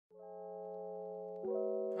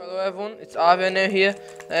Hello everyone, it's Rvnlmc here,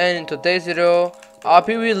 and in today's video I'll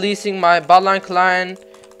be releasing my Badlion client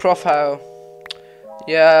profile.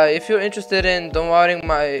 Yeah, if you're interested in downloading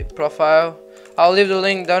my profile, I'll leave the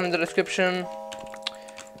link down in the description.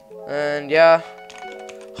 And yeah,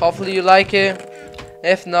 hopefully you like it.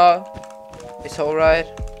 If not, it's alright.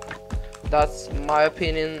 That's my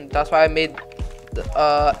opinion. That's why I made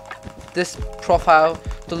this profile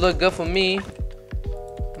to look good for me.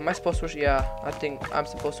 Am I supposed to rush? Yeah, I think I'm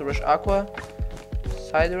supposed to rush Aqua.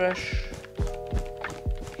 Side rush.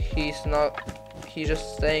 He's not. He's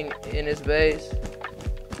just staying in his base.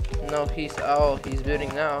 No, he's building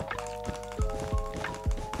now.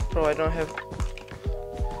 Bro, I don't have.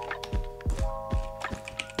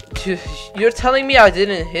 Dude, you're telling me I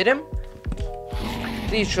didn't hit him?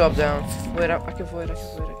 Please drop down. Wait, I can void.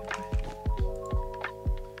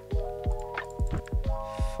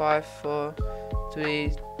 5, 4,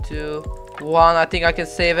 3, 2, 1. I think I can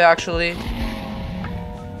save it actually.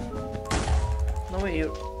 No way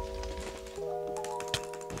you.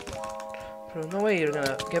 Bro, no way you're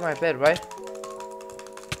gonna get my bed, right?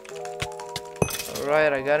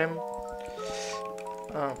 Alright, I got him.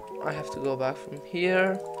 I have to go back from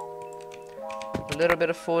here. A little bit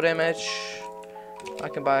of full damage. I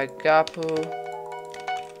can buy a Gapu.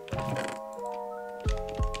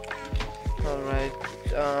 Alright.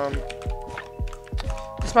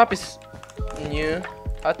 This map is new,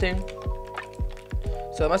 I think.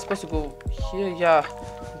 So am I supposed to go here? Yeah.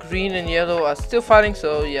 Green and yellow are still fighting,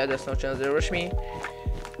 so yeah, there's no chance they'll rush me.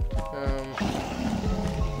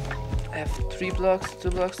 I have 3 blocks, 2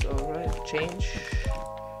 blocks. Alright, change.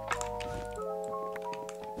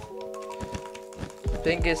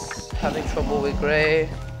 Pink is having trouble with gray.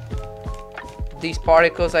 These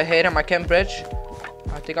particles, I hate them. I can't bridge.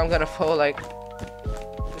 I think I'm gonna fall. Like,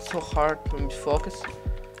 it's so hard for me to focus.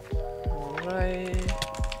 Alright.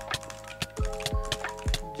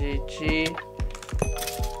 GG.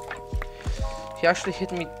 He actually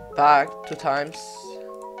hit me back 2 times.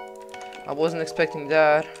 I wasn't expecting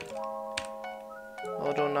that.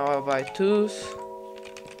 Although now I buy 2s.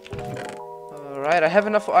 Alright, I have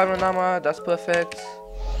enough for Rvnlmc. That's perfect.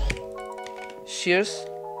 Shears.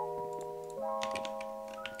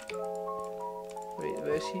 Wait,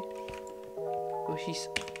 where is he? Oh, he's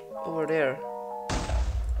over there.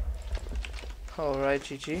 Alright,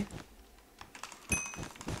 GG.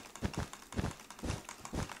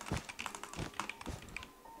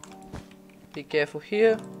 Be careful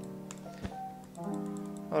here.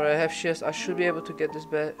 Alright, I have shears. I should be able to get this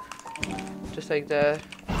bet. Just like that.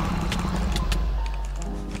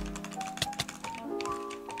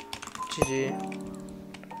 GG.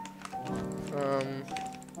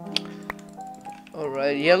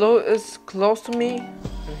 Alright, yellow is close to me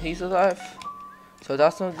and he's alive, so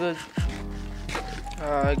that's not good.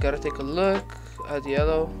 I gotta take a look at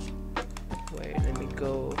yellow. Wait, let me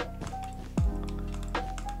go.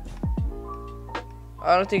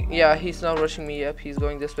 I don't think, yeah, he's not rushing me. Yep, he's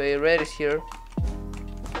going this way. Red is here.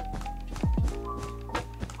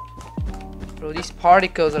 Bro, these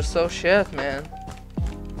particles are so shit, man.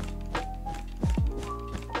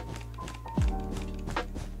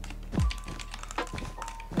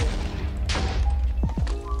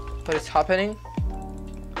 What is happening?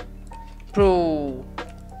 Bro,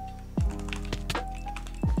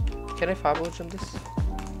 can I fireball jump this?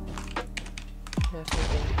 Yes, I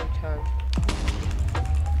think I can.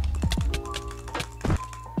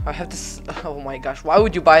 I have this. Oh my gosh, why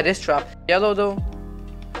would you buy this trap? Yellow though.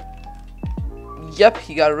 Yep,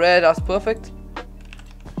 he got red. That's perfect.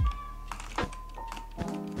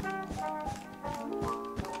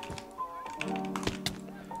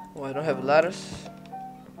 Oh, I don't have ladders.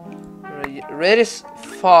 Red is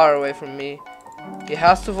far away from me. He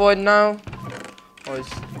has to void now. Or it's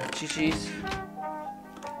GG's.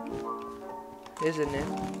 Isn't it?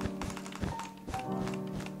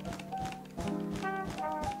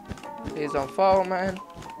 He's on fire, man.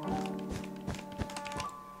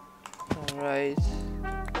 Alright.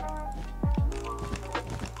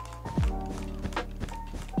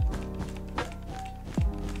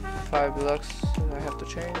 Five blocks. I have to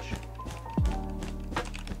change.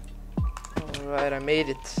 Alright, I made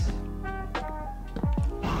it.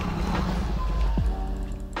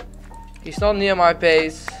 He's not near my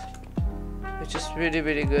base, which is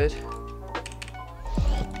really good.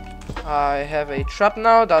 I have a trap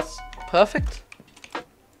now. That's perfect.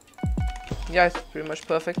 Yeah, it's pretty much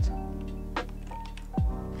perfect.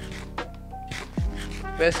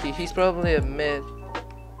 Where's he? He's probably a mid.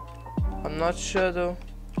 I'm not sure though.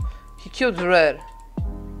 He killed red,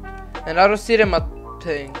 and I don't see them at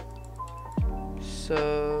ping.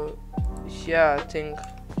 So yeah, I think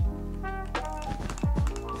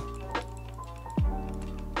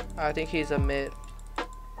I think he's a mid.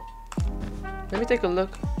 Let me take a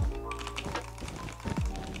look,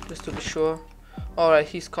 just to be sure. Alright,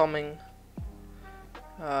 he's coming.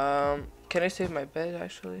 Can I save my bed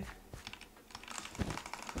actually?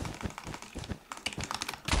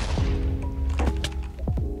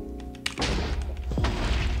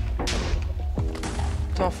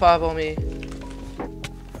 Don't fireball me.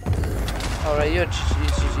 Alright, you're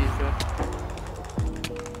GG, bro.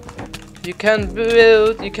 You can't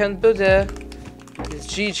build there. It's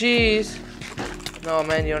GG's. No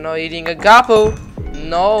man, you're not eating a gappo.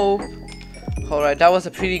 No. Alright, that was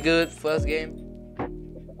a pretty good first game.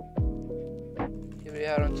 Here we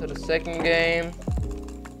are onto the second game.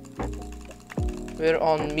 We're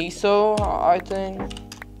on Miso, I think.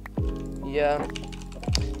 Yeah.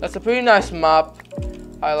 That's a pretty nice map.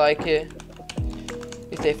 I like it.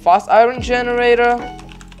 It's a fast iron generator.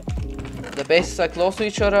 The bases are close to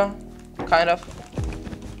each other, kind of.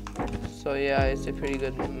 So yeah, it's a pretty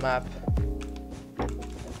good map.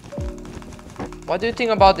 What do you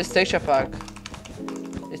think about this texture pack?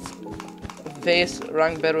 It's Vaes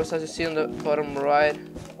RBW, as you see on the bottom right.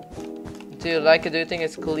 Do you like it? Do you think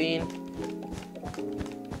it's clean?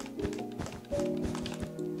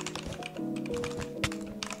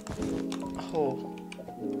 Oh,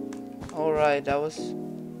 alright, that was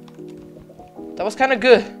kind of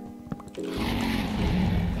good.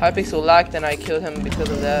 Hypixel lagged and I killed him because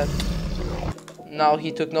of that. Now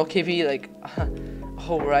he took no KP, like.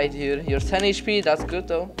 Alright, dude, you're 10 HP. That's good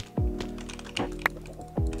though.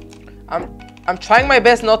 I'm trying my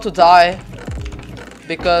best not to die,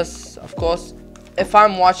 because of course if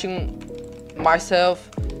I'm watching myself,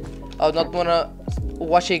 I would not wanna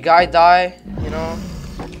watch a guy die, you know.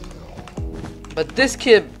 But this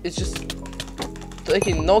kid is just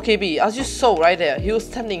taking no KB, as you saw right there. He was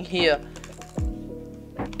standing here.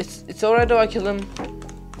 It's alright though, I kill him.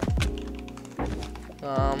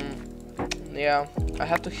 Yeah, I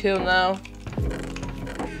have to heal now.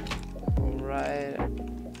 Alright,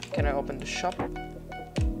 can I open the shop?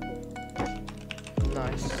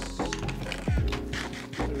 Nice.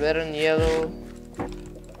 Red and yellow.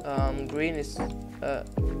 Green is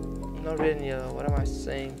not red and yellow, what am I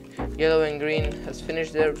saying? Yellow and green has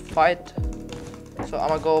finished their fight, so I'm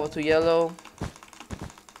gonna go over to yellow.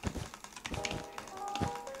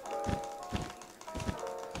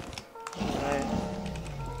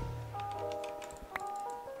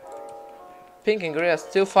 Pink and gray are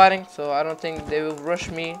still fighting, so I don't think they will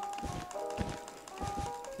rush me.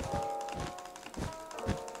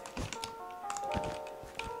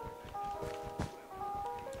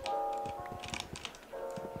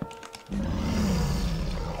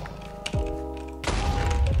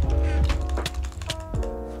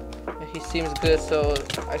 He seems good, so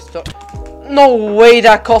I stop. No way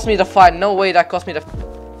that cost me the fight. No way that cost me the.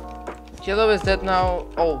 Yellow is dead now.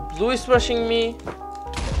 Oh, blue is rushing me.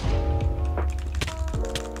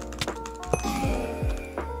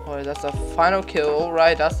 That's a final kill.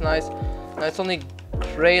 Alright, that's nice. Now it's only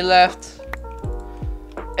gray left.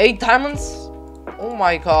 8 diamonds? Oh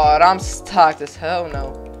my god, I'm stacked as hell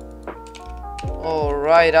now.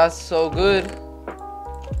 Alright, that's so good.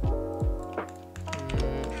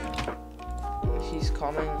 He's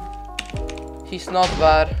coming. He's not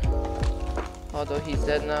bad. Although he's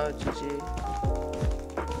dead now. GG.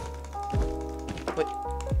 Wait.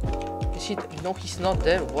 Is he? No, he's not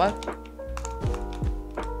dead. What?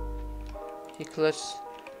 He clutched.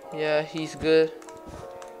 Yeah, he's good.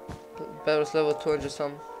 Battle's level 200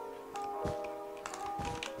 some.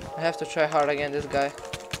 I have to try hard again, this guy.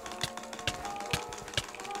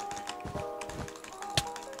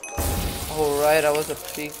 Alright, that was a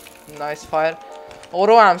pretty nice fight.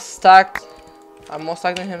 Although I'm stacked, I'm more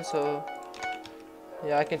stacked than him, so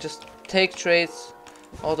yeah, I can just take trades.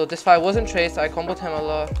 Although this fight wasn't trades, I comboed him a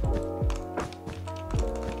lot.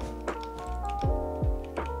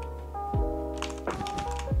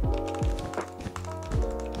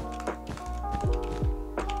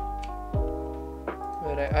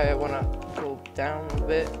 I wanna go down a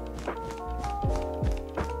bit.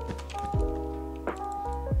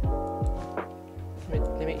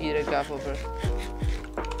 Let me eat a gaff over.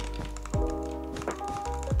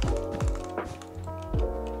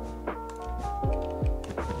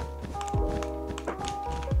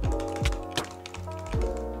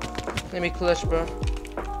 Let me clutch, bro.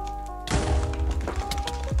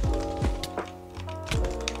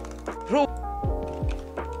 Bro.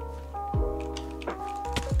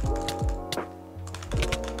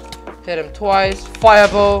 Hit him twice.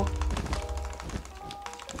 Fireball.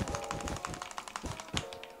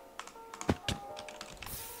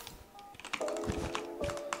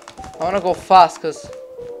 I wanna go fast, cause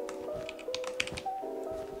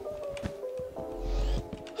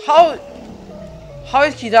How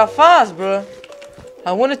is he that fast, bro?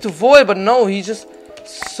 I wanted to void, but no, he's just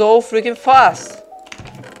so freaking fast.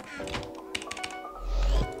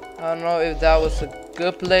 I don't know if that was a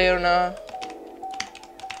good play or not.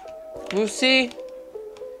 We'll see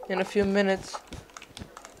in a few minutes.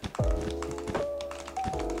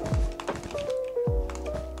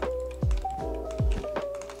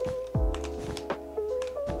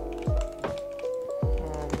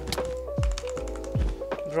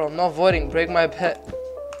 Bro, I'm not voiding. Break my pet.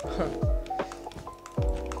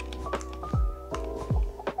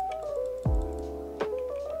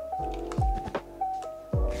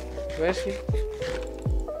 Where is he?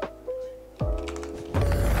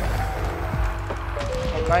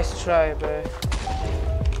 Oh, nice try, bro.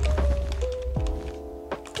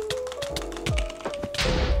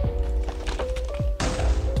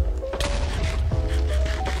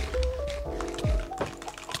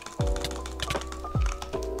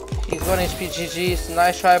 He's 1 HP GG's.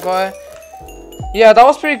 Nice try, boy. Yeah, that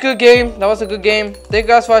was pretty good game. That was a good game. Thank you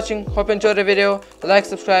guys for watching. Hope you enjoyed the video. Like,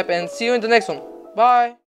 subscribe, and see you in the next one. Bye.